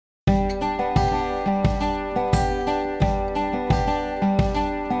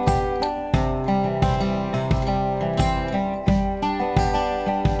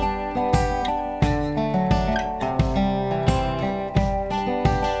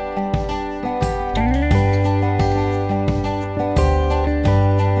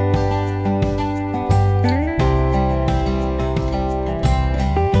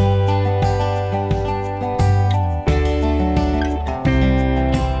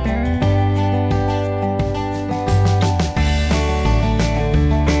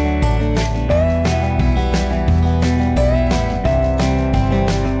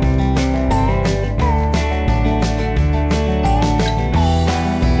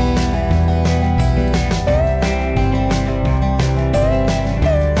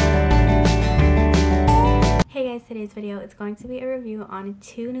today's video is going to be a review on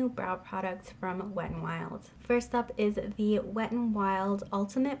two new brow products from Wet n Wild. First up is the Wet n Wild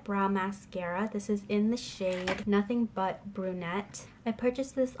Ultimate Brow Mascara. This is in the shade Nothing But Brunette. I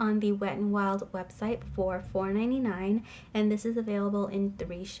purchased this on the Wet n Wild website for $4.99 and this is available in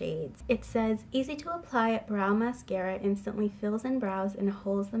 3 shades. It says, easy to apply brow mascara instantly fills in brows and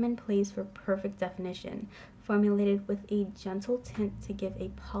holds them in place for perfect definition. Formulated with a gentle tint to give a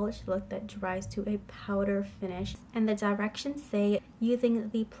polished look that dries to a powder finish. And the directions say, using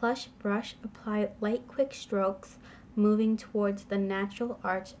the plush brush, apply light quick strokes, moving towards the natural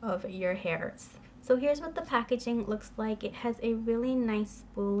arch of your hairs. So here's what the packaging looks like. It has a really nice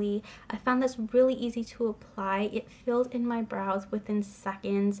spoolie. I found this really easy to apply. It filled in my brows within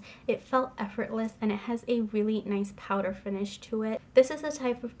seconds. It felt effortless and it has a really nice powder finish to it. This is the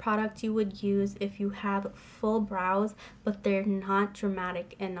type of product you would use if you have full brows but they're not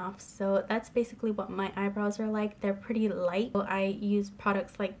dramatic enough. So that's basically what my eyebrows are like. They're pretty light. So I use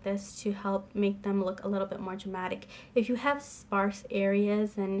products like this to help make them look a little bit more dramatic. If you have sparse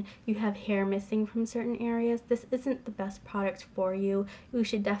areas and you have hair missing from certain areas, this isn't the best product for you. You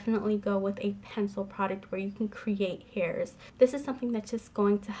should definitely go with a pencil product where you can create hairs. This is something that's just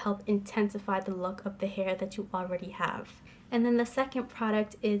going to help intensify the look of the hair that you already have. And then the second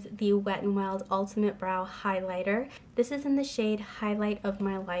product is the Wet n Wild Ultimate Brow Highlighter. This is in the shade Highlight of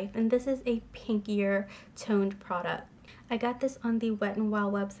My Life and this is a pinkier toned product. I got this on the Wet n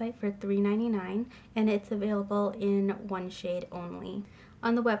Wild website for $3.99 and it's available in 1 shade only.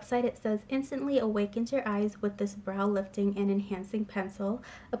 On the website it says, instantly awakens your eyes with this brow lifting and enhancing pencil.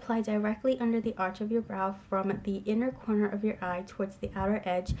 Apply directly under the arch of your brow from the inner corner of your eye towards the outer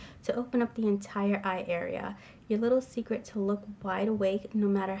edge to open up the entire eye area. Your little secret to look wide awake no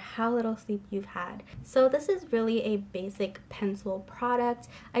matter how little sleep you've had. So this is really a basic pencil product.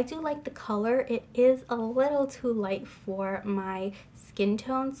 I do like the color. It is a little too light for my skin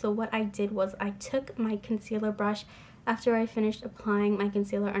tone. So what I did was I took my concealer brush after I finished applying my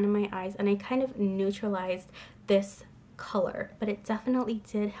concealer under my eyes and I kind of neutralized this color, but it definitely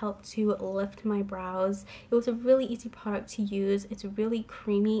did help to lift my brows. It was a really easy product to use. It's really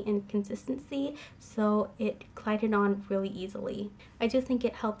creamy in consistency, so it glided on really easily. I do think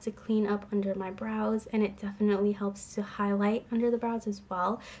it helped to clean up under my brows and it definitely helps to highlight under the brows as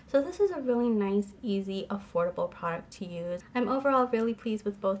well. So this is a really nice, easy, affordable product to use. I'm overall really pleased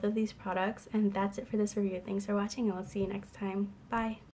with both of these products and that's it for this review. Thanks for watching and I'll see you next time. Bye!